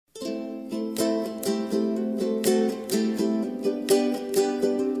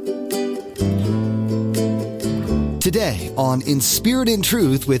today on In Spirit and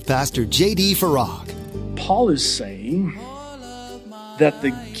Truth with Pastor J.D. Farag. Paul is saying that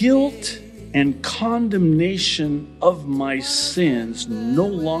the guilt and condemnation of my sins no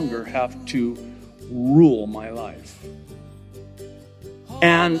longer have to rule my life.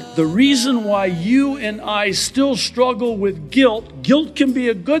 And the reason why you and I still struggle with guilt can be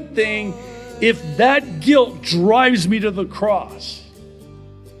a good thing if that guilt drives me to the cross.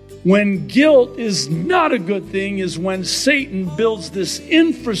 When guilt is not a good thing is when Satan builds this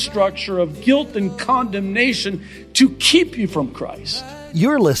infrastructure of guilt and condemnation to keep you from Christ.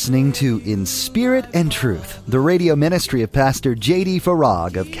 You're listening to In Spirit and Truth, the radio ministry of Pastor J.D.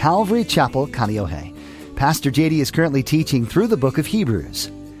 Farag of Calvary Chapel, Kaneohe. Pastor J.D. is currently teaching through the book of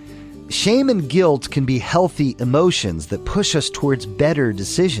Hebrews. Shame and guilt can be healthy emotions that push us towards better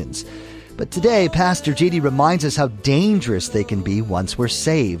decisions. But today, Pastor J.D. reminds us how dangerous they can be once we're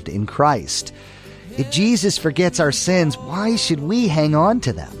saved in Christ. If Jesus forgets our sins, why should we hang on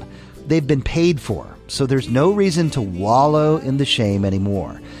to them? They've been paid for, so there's no reason to wallow in the shame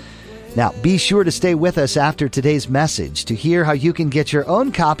anymore. Now, be sure to stay with us after today's message to hear how you can get your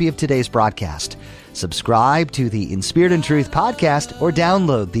own copy of today's broadcast. Subscribe to the In Spirit and Truth podcast or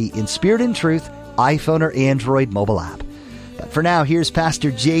download the In Spirit and Truth iPhone or Android mobile app. But for now, here's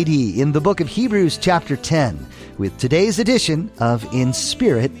Pastor J.D. in the book of Hebrews chapter 10 with today's edition of In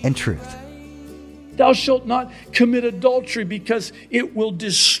Spirit and Truth. Thou shalt not commit adultery because it will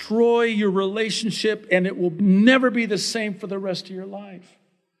destroy your relationship and it will never be the same for the rest of your life.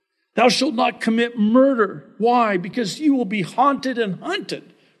 Thou shalt not commit murder. Why? Because you will be haunted and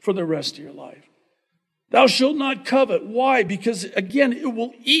hunted for the rest of your life. Thou shalt not covet. Why? Because, again, it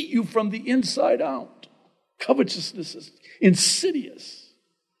will eat you from the inside out. Covetousness is insidious.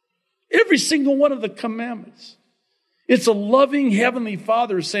 Every single one of the commandments. It's a loving Heavenly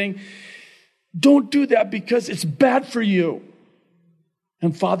Father saying, don't do that because it's bad for you.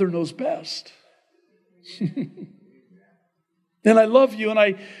 And Father knows best. And I love you and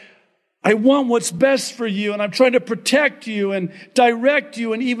I want what's best for you, and I'm trying to protect you and direct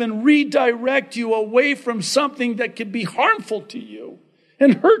you and even redirect you away from something that could be harmful to you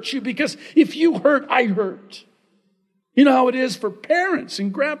and hurt you, because if you hurt, I hurt. You know how it is for parents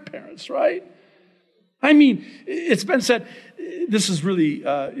and grandparents, right? I mean, it's been said, this is really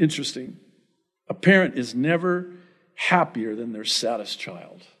interesting. A parent is never happier than their saddest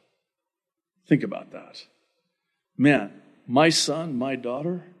child. Think about that. Man, my son, my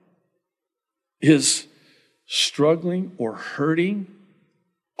daughter is struggling or hurting.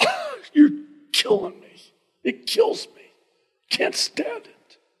 You're killing me. It kills me. Can't stand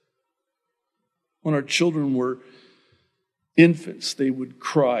it. When our children were infants, they would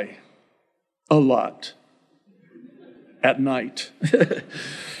cry a lot at night.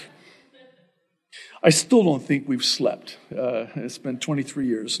 I still don't think we've slept. It's been 23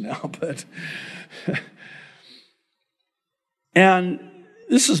 years now, but... And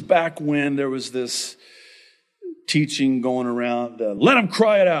this is back when there was this teaching going around, let them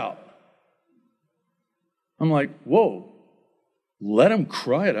cry it out. I'm like, whoa, let them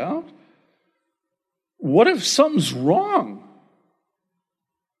cry it out? What if something's wrong?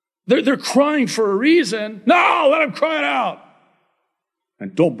 They're crying for a reason. No, let them cry it out.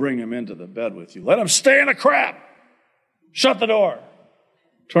 And don't bring them into the bed with you. Let them stay in the crap. Shut the door.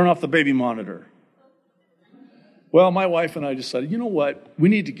 Turn off the baby monitor. Well, my wife and I decided, you know what? We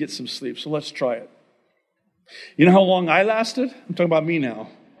need to get some sleep, so let's try it. You know how long I lasted? I'm talking about me now.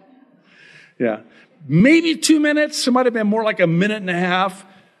 Yeah. Maybe 2 minutes. It might have been more like a minute and a half.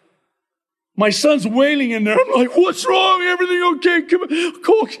 My son's wailing in there. I'm like, what's wrong? Everything okay? Come on.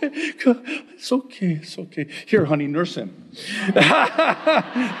 Okay. It's okay. It's okay. Here, honey, nurse him.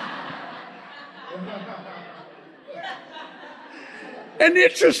 And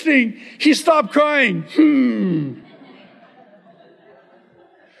interesting, he stopped crying.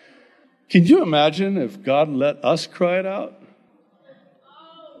 Can you imagine if God let us cry it out?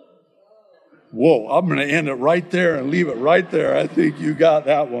 Whoa, I'm going to end it right there and leave it right there. I think you got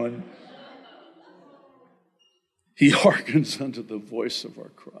that one. He hearkens unto the voice of our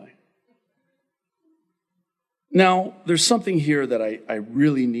cry. Now, there's something here that I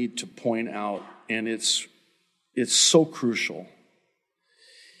really need to point out, and it's so crucial.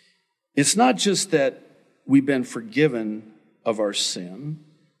 It's not just that we've been forgiven of our sin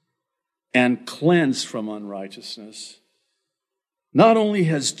and cleansed from unrighteousness. Not only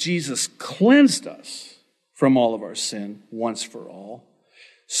has Jesus cleansed us from all of our sin once for all,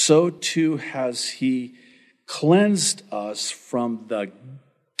 so too has he cleansed us from the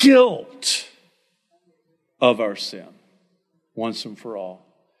guilt of our sin once and for all.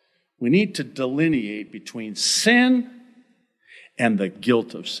 We need to delineate between sin and the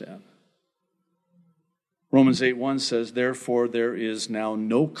guilt of sin. Romans 8:1 says, therefore there is now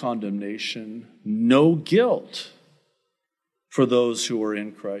no condemnation, no guilt for those who are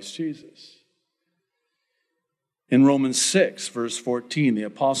in Christ Jesus. In Romans 6, verse 14, the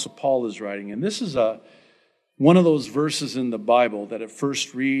Apostle Paul is writing, and this is one of those verses in the Bible that at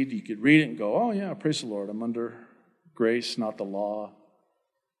first read, you could read it and go, oh yeah, praise the Lord, I'm under grace, not the law.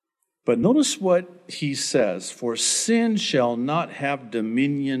 But notice what he says, for sin shall not have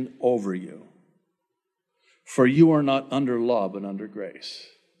dominion over you, for you are not under law, but under grace.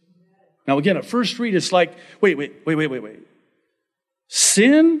 Now again, at first read, it's like, wait.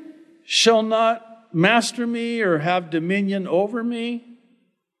 Sin shall not master me or have dominion over me?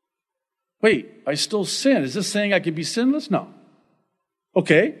 Wait, I still sin. Is this saying I can be sinless? No.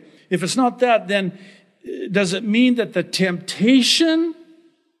 Okay, if it's not that, then does it mean that the temptation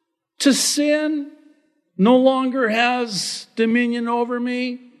to sin no longer has dominion over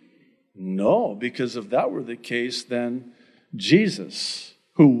me? No, because if that were the case, then Jesus,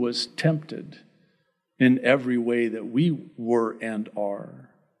 who was tempted in every way that we were and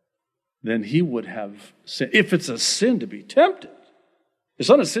are, then he would have sin. If it's a sin to be tempted, it's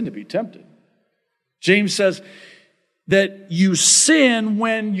not a sin to be tempted. James says that you sin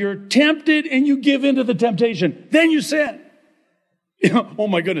when you're tempted and you give in to the temptation. Then you sin. Oh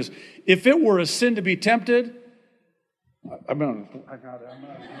my goodness. If it were a sin to be tempted,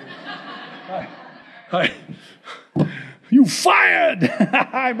 you fired.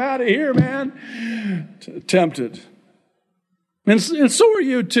 I'm out of here, man. Tempted. And so are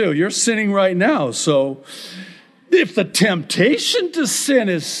you too. You're sinning right now. So if the temptation to sin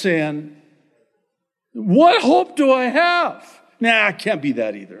is sin, what hope do I have? Nah, it can't be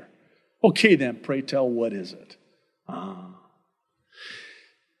that either. Okay then, pray tell, what is it?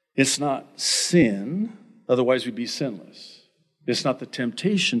 It's not sin, otherwise we'd be sinless. It's not the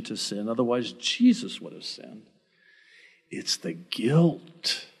temptation to sin, otherwise Jesus would have sinned. It's the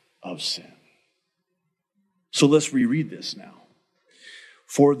guilt of sin. So let's reread this now.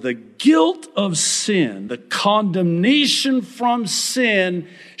 For the guilt of sin, the condemnation from sin,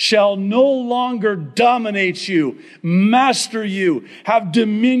 shall no longer dominate you, master you, have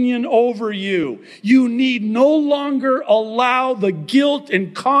dominion over you. You need no longer allow the guilt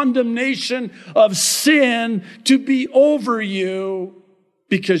and condemnation of sin to be over you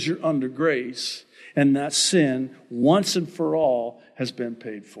because you're under grace. And that sin, once and for all, has been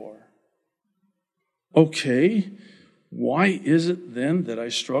paid for. Okay. Why is it then that I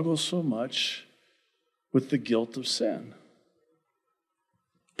struggle so much with the guilt of sin?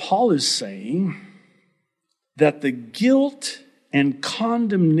 Paul is saying that the guilt and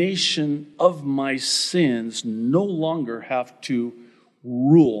condemnation of my sins no longer have to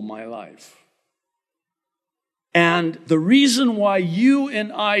rule my life. And the reason why you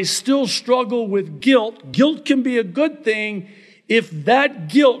and I still struggle with guilt can be a good thing if that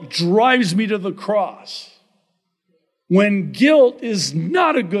guilt drives me to the cross. When guilt is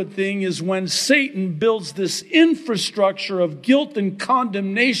not a good thing is when Satan builds this infrastructure of guilt and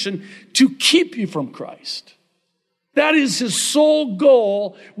condemnation to keep you from Christ. That is his sole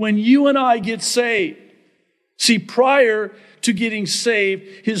goal when you and I get saved. See, prior to getting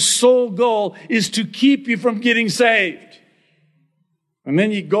saved, his sole goal is to keep you from getting saved. And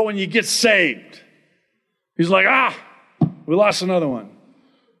then you go and you get saved. He's like, we lost another one.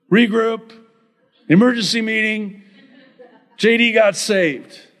 Regroup, emergency meeting. JD got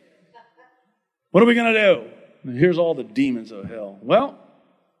saved. What are we going to do? And here's all the demons of hell. Well,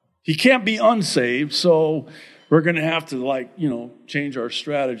 he can't be unsaved, so we're going to have to change our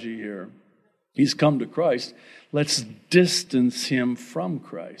strategy here. He's come to Christ. Let's distance him from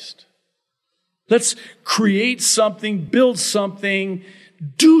Christ. Let's create something, build something,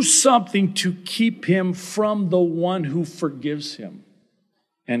 do something to keep him from the one who forgives him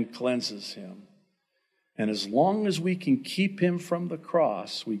and cleanses him. And as long as we can keep him from the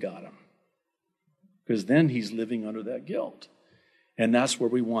cross, we got him. Because then he's living under that guilt. And that's where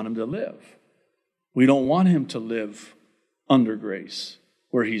we want him to live. We don't want him to live under grace,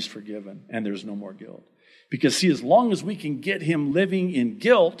 where he's forgiven and there's no more guilt. Because see, as long as we can get him living in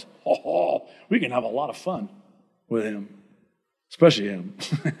guilt, we can have a lot of fun with him. Especially him.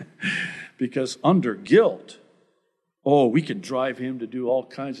 Because under guilt, we can drive him to do all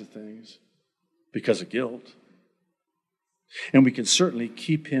kinds of things. Because of guilt. And we can certainly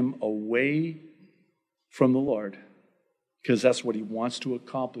keep him away from the Lord. Because that's what he wants to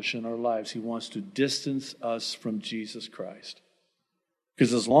accomplish in our lives. He wants to distance us from Jesus Christ.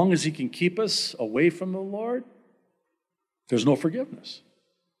 Because as long as he can keep us away from the Lord, there's no forgiveness.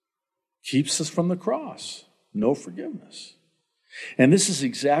 keeps us from the cross. No forgiveness. And this is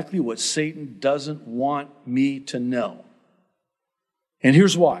exactly what Satan doesn't want me to know. And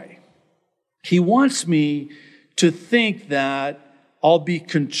here's why. He wants me to think that I'll be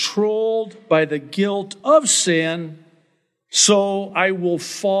controlled by the guilt of sin, so I will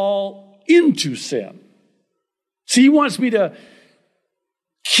fall into sin. See, he wants me to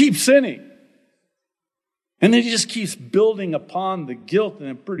keep sinning. And then he just keeps building upon the guilt, and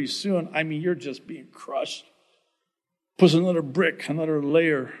then pretty soon, you're just being crushed. Puts another brick, another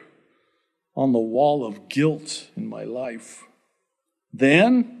layer on the wall of guilt in my life.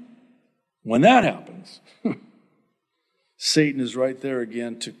 Then, when that happens, Satan is right there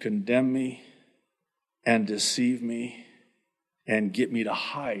again to condemn me and deceive me and get me to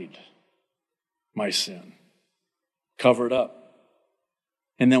hide my sin. Cover it up.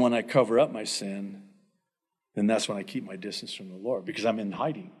 And then when I cover up my sin, then that's when I keep my distance from the Lord, because I'm in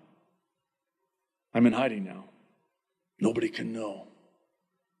hiding. I'm in hiding now. Nobody can know.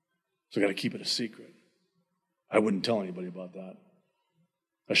 So I got to keep it a secret. I wouldn't tell anybody about that.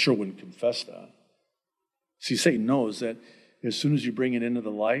 I sure wouldn't confess that. See, Satan knows that as soon as you bring it into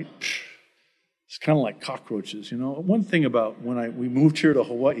the light, it's kind of like cockroaches. One thing about when we moved here to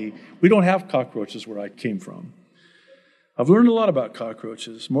Hawaii, we don't have cockroaches where I came from. I've learned a lot about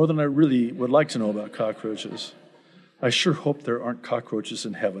cockroaches, more than I really would like to know about cockroaches. I sure hope there aren't cockroaches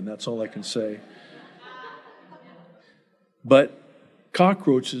in heaven. That's all I can say. But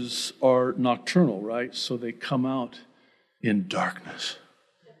cockroaches are nocturnal, right? So they come out in darkness.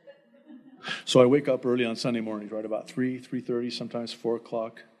 So I wake up early on Sunday mornings, right about 3:30, sometimes 4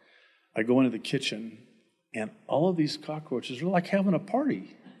 o'clock. I go into the kitchen, and all of these cockroaches are like having a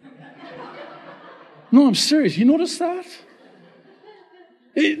party. No, I'm serious. You notice that?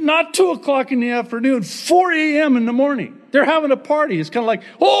 Not 2 o'clock in the afternoon, 4 a.m. in the morning. They're having a party. It's kind of like,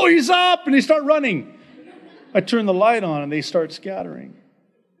 oh, he's up, and they start running. I turn the light on, and they start scattering.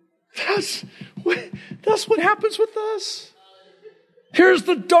 That's what happens with us. Here's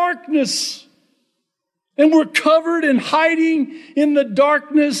the darkness. And we're covered and hiding in the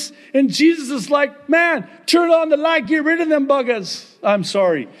darkness. And Jesus is like, man, turn on the light, get rid of them buggers. I'm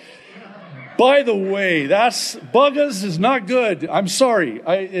sorry. By the way, buggers is not good. I'm sorry.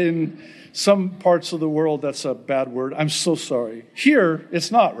 In some parts of the world, that's a bad word. I'm so sorry. Here,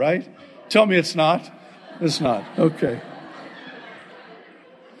 it's not, right? Tell me it's not. It's not. Okay.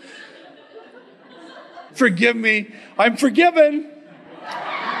 Forgive me. I'm forgiven.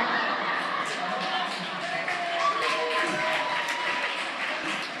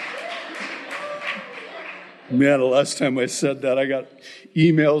 Man, the last time I said that, I got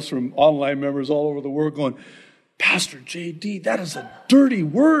emails from online members all over the world going, Pastor JD, that is a dirty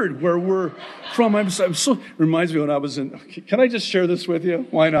word where we're from. I'm so reminds me when I was in, can I just share this with you?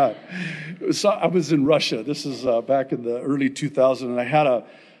 Why not? I was in Russia. This is back in the early 2000s, and I had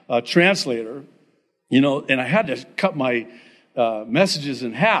a translator, and I had to cut my messages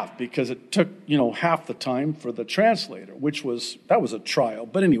in half because it took, half the time for the translator, that was a trial.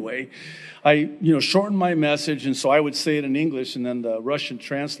 But anyway, I, shortened my message, and so I would say it in English, and then the Russian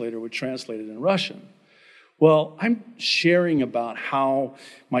translator would translate it in Russian. Well, I'm sharing about how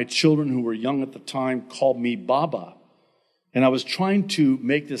my children who were young at the time called me Baba. And I was trying to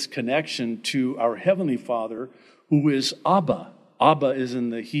make this connection to our Heavenly Father, who is Abba. Abba is in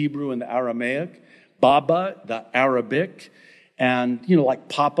the Hebrew and the Aramaic. Baba, the Arabic. And, like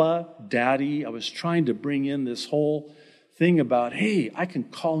Papa, Daddy. I was trying to bring in this whole thing about, hey, I can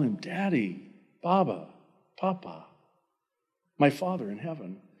call him Daddy, Baba, Papa, my Father in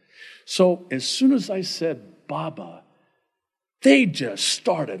heaven. So as soon as I said Baba, they just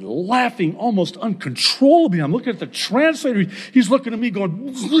started laughing almost uncontrollably. I'm looking at the translator. He's looking at me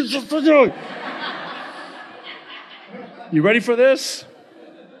going, you ready for this?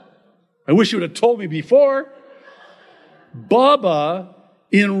 I wish you would have told me before. Baba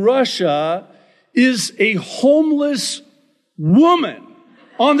in Russia is a homeless woman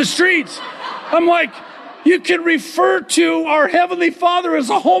on the streets. I'm like, you can refer to our Heavenly Father as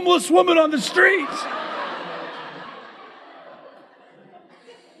a homeless woman on the streets.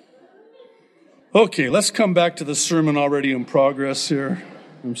 Okay, let's come back to the sermon already in progress here.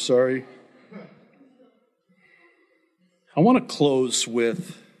 I'm sorry. I want to close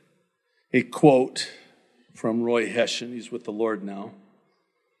with a quote from Roy Hession. He's with the Lord now.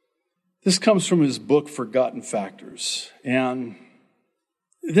 This comes from his book, Forgotten Factors. And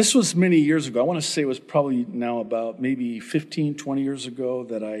this was many years ago. I want to say it was probably now about maybe 15, 20 years ago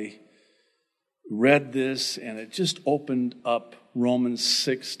that I read this, and it just opened up Romans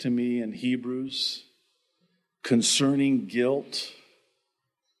 6 to me and Hebrews concerning guilt.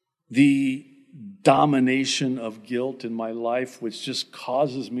 the domination of guilt in my life, which just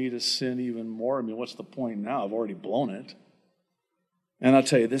causes me to sin even more. I mean, what's the point now? I've already blown it. And I'll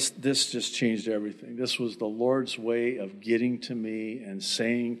tell you, this just changed everything. This was the Lord's way of getting to me and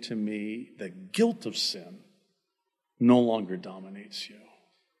saying to me, the guilt of sin no longer dominates you.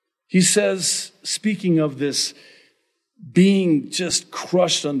 He says, speaking of this being just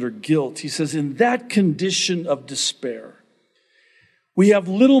crushed under guilt, he says, in that condition of despair, we have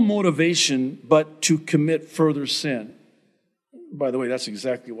little motivation but to commit further sin. By the way, that's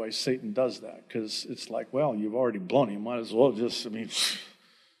exactly why Satan does that, because it's like, well, you've already blown it. You might as well you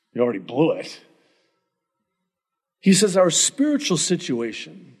already blew it. He says our spiritual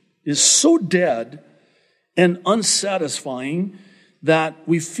situation is so dead and unsatisfying that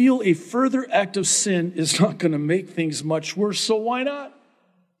we feel a further act of sin is not going to make things much worse, so why not?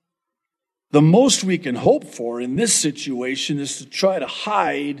 The most we can hope for in this situation is to try to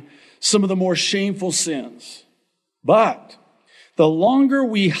hide some of the more shameful sins. But the longer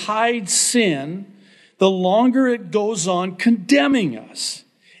we hide sin, the longer it goes on condemning us.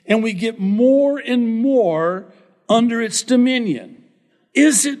 And we get more and more under its dominion.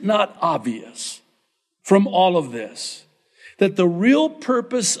 Is it not obvious from all of this that the real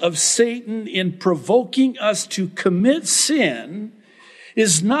purpose of Satan in provoking us to commit sin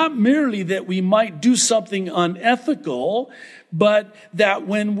is not merely that we might do something unethical, but that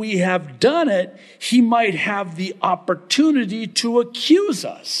when we have done it, he might have the opportunity to accuse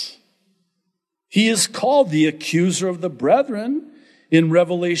us. He is called the accuser of the brethren in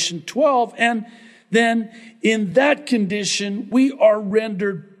Revelation 12. And then in that condition, we are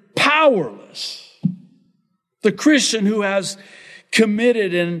rendered powerless. The Christian who has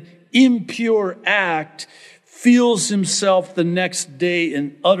committed an impure act feels himself the next day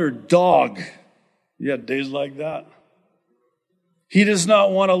an utter dog. You have days like that. He does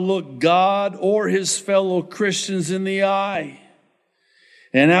not want to look God or his fellow Christians in the eye.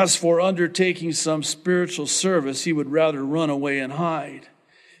 And as for undertaking some spiritual service, he would rather run away and hide.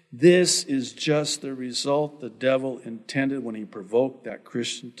 This is just the result the devil intended when he provoked that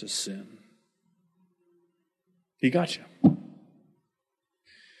Christian to sin. He got you.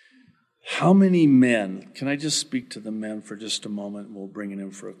 How many men, can I just speak to the men for just a moment and we'll bring it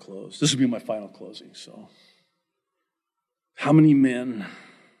in for a close. This will be my final closing, so. How many men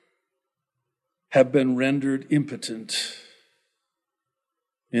have been rendered impotent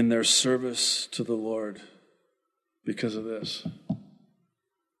in their service to the Lord because of this?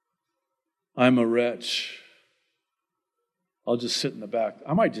 I'm a wretch. I'll just sit in the back.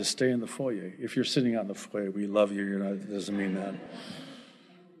 I might just stay in the foyer. If you're sitting out in the foyer, we love you. It doesn't mean that.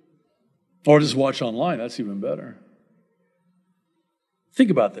 Or just watch online. That's even better.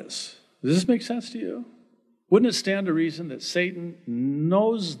 Think about this. Does this make sense to you? Wouldn't it stand to reason that Satan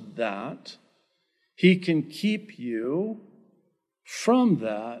knows that he can keep you from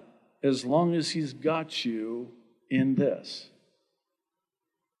that as long as he's got you in this?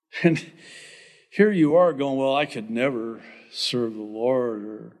 And here you are going, well, I could never serve the Lord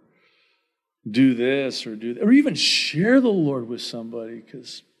or do this or do that, or even share the Lord with somebody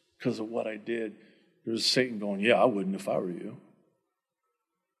because of what I did. There's Satan going, yeah, I wouldn't if I were you.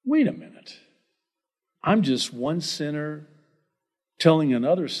 Wait a minute. I'm just one sinner telling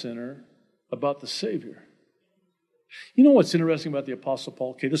another sinner about the Savior. You know what's interesting about the Apostle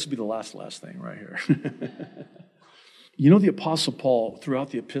Paul? Okay, this will be the last thing right here. You know, the Apostle Paul,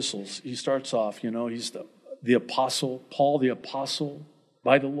 throughout the epistles, he starts off, he's the Apostle, Paul the Apostle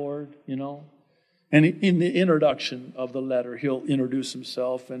by the Lord, And in the introduction of the letter, he'll introduce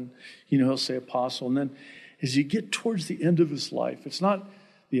himself and, he'll say apostle. And then as you get towards the end of his life, it's not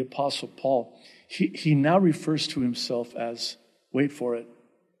the Apostle Paul. He now refers to himself as, wait for it,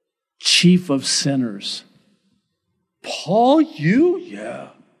 chief of sinners. Paul, you? Yeah.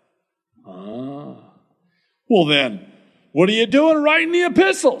 Well then, what are you doing writing the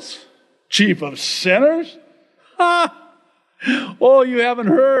epistles? Chief of sinners? Oh, you haven't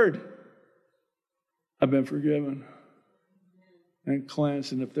heard. I've been forgiven and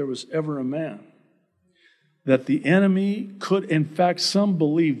cleansed. And if there was ever a man that the enemy could, in fact, some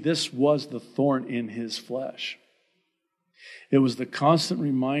believe this was the thorn in his flesh. It was the constant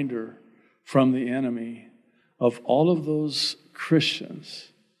reminder from the enemy of all of those Christians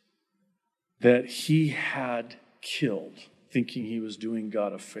that he had killed, thinking he was doing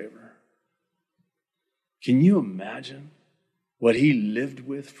God a favor. Can you imagine what he lived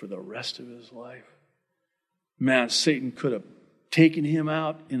with for the rest of his life? Man, Satan could have taken him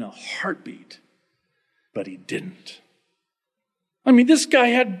out in a heartbeat, but he didn't. I mean, this guy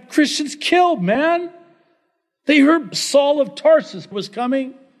had Christians killed, man. They heard Saul of Tarsus was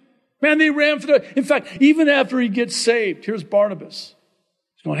coming. Man, they ran for in fact, even after he gets saved, here's Barnabas.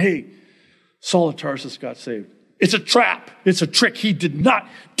 He's going, hey, Saul of Tarsus got saved. It's a trap. It's a trick. Do not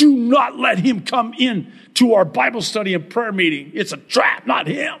let him come in to our Bible study and prayer meeting. It's a trap, not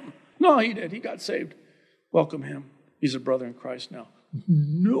him. No, he did. He got saved. Welcome him. He's a brother in Christ now.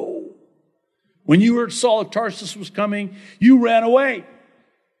 No. When you heard Saul of Tarsus was coming, you ran away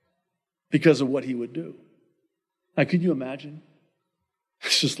because of what he would do. Now, can you imagine?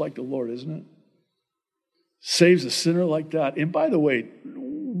 It's just like the Lord, isn't it? Saves a sinner like that. And by the way,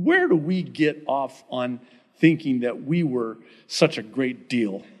 where do we get off on thinking that we were such a great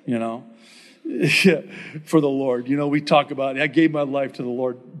deal, for the Lord? We talk about, I gave my life to the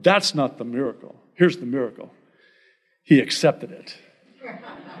Lord. That's not the miracle. Here's the miracle. He accepted it.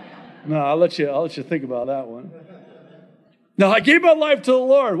 No, I'll let you think about that one. Now, I gave my life to the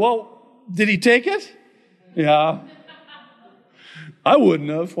Lord. Well, did he take it? Yeah. I wouldn't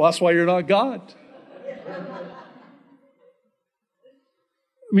have. Well, that's why you're not God.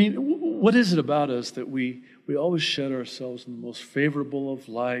 I mean, what is it about us that we always shed ourselves in the most favorable of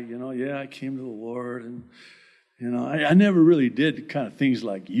light? I came to the Lord, and I never really did kind of things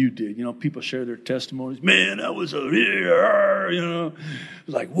like you did. People share their testimonies. Man, I was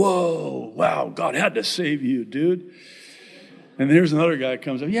like, whoa, wow, God had to save you, dude. And there's another guy that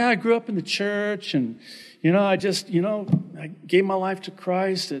comes up. Yeah, I grew up in the church, and I gave my life to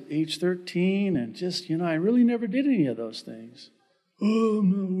Christ at age 13, and I really never did any of those things. Oh, I'm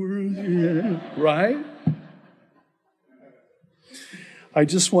not worthy. Right? I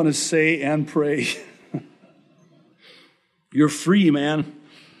just want to say and pray. You're free, man.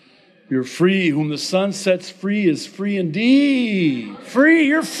 You're free. Whom the Son sets free is free indeed. Free,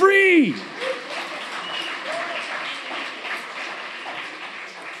 you're free.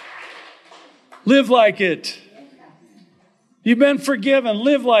 Live like it. You've been forgiven.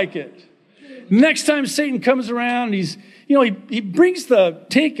 Live like it. Next time Satan comes around, he brings the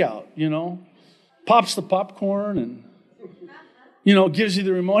takeout, pops the popcorn and, gives you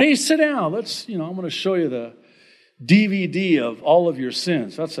the remote. Hey, sit down. I'm going to show you the DVD of all of your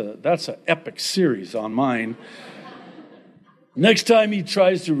sins. That's an epic series on mine. Next time he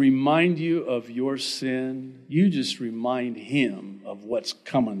tries to remind you of your sin, you just remind him of what's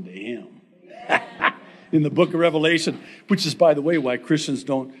coming to him. In the book of Revelation, which is, by the way, why Christians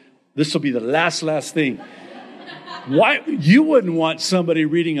don't, this will be the last thing. Why you wouldn't want somebody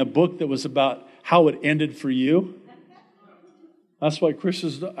reading a book that was about how it ended for you? That's why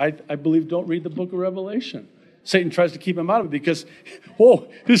Christians, I believe, don't read the book of Revelation. Satan tries to keep them out of it because, you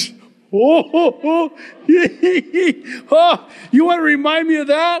want to remind me of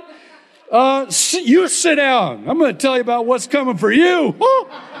that? You sit down. I'm going to tell you about what's coming for you.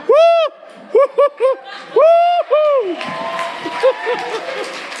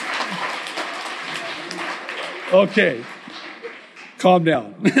 Okay, calm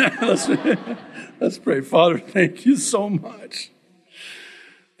down. Let's pray. Father, thank you so much.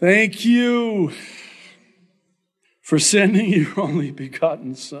 Thank you for sending your only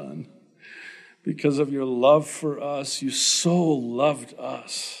begotten Son. Because of your love for us, you so loved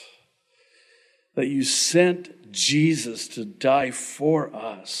us that you sent Jesus to die for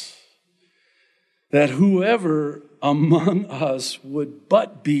us, that whoever among us would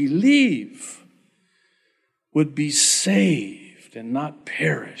but believe would be saved and not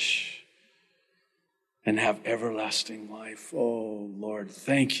perish and have everlasting life. Oh, Lord,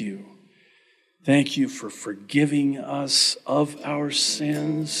 thank you. Thank you for forgiving us of our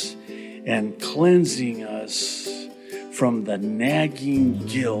sins and cleansing us from the nagging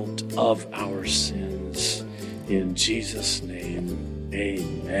guilt of our sins. In Jesus' name,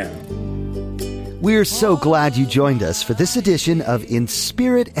 amen. We're so glad you joined us for this edition of In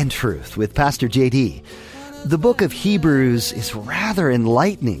Spirit and Truth with Pastor JD. The book of Hebrews is rather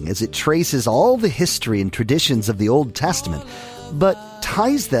enlightening as it traces all the history and traditions of the Old Testament, but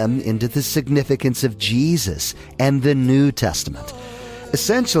ties them into the significance of Jesus and the New Testament.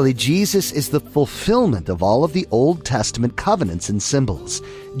 Essentially, Jesus is the fulfillment of all of the Old Testament covenants and symbols.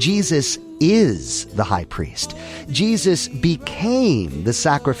 Jesus is the high priest. Jesus became the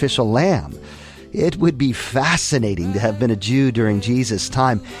sacrificial lamb. It would be fascinating to have been a Jew during Jesus'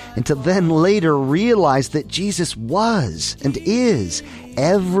 time and to then later realize that Jesus was and is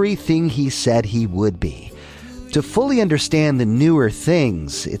everything he said he would be. To fully understand the newer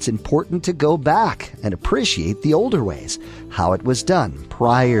things, it's important to go back and appreciate the older ways, how it was done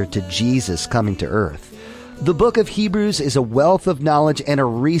prior to Jesus coming to earth. The book of Hebrews is a wealth of knowledge and a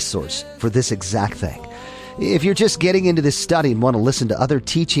resource for this exact thing. If you're just getting into this study and want to listen to other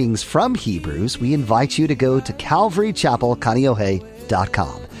teachings from Hebrews, we invite you to go to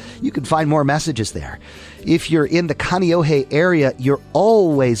calvarychapelkaneohe.com. You can find more messages there. If you're in the Kaneohe area, you're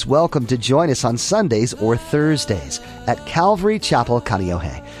always welcome to join us on Sundays or Thursdays at Calvary Chapel,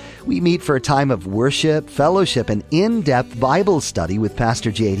 Kaneohe. We meet for a time of worship, fellowship, and in-depth Bible study with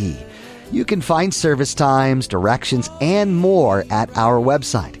Pastor JD. You can find service times, directions, and more at our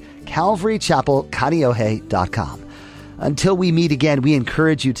website, calvarychapelkaneohe.com. Until we meet again, we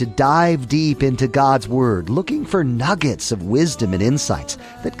encourage you to dive deep into God's Word, looking for nuggets of wisdom and insights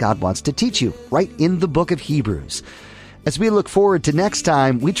that God wants to teach you right in the book of Hebrews. As we look forward to next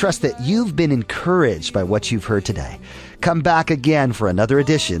time, we trust that you've been encouraged by what you've heard today. Come back again for another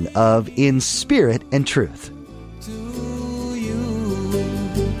edition of In Spirit and Truth.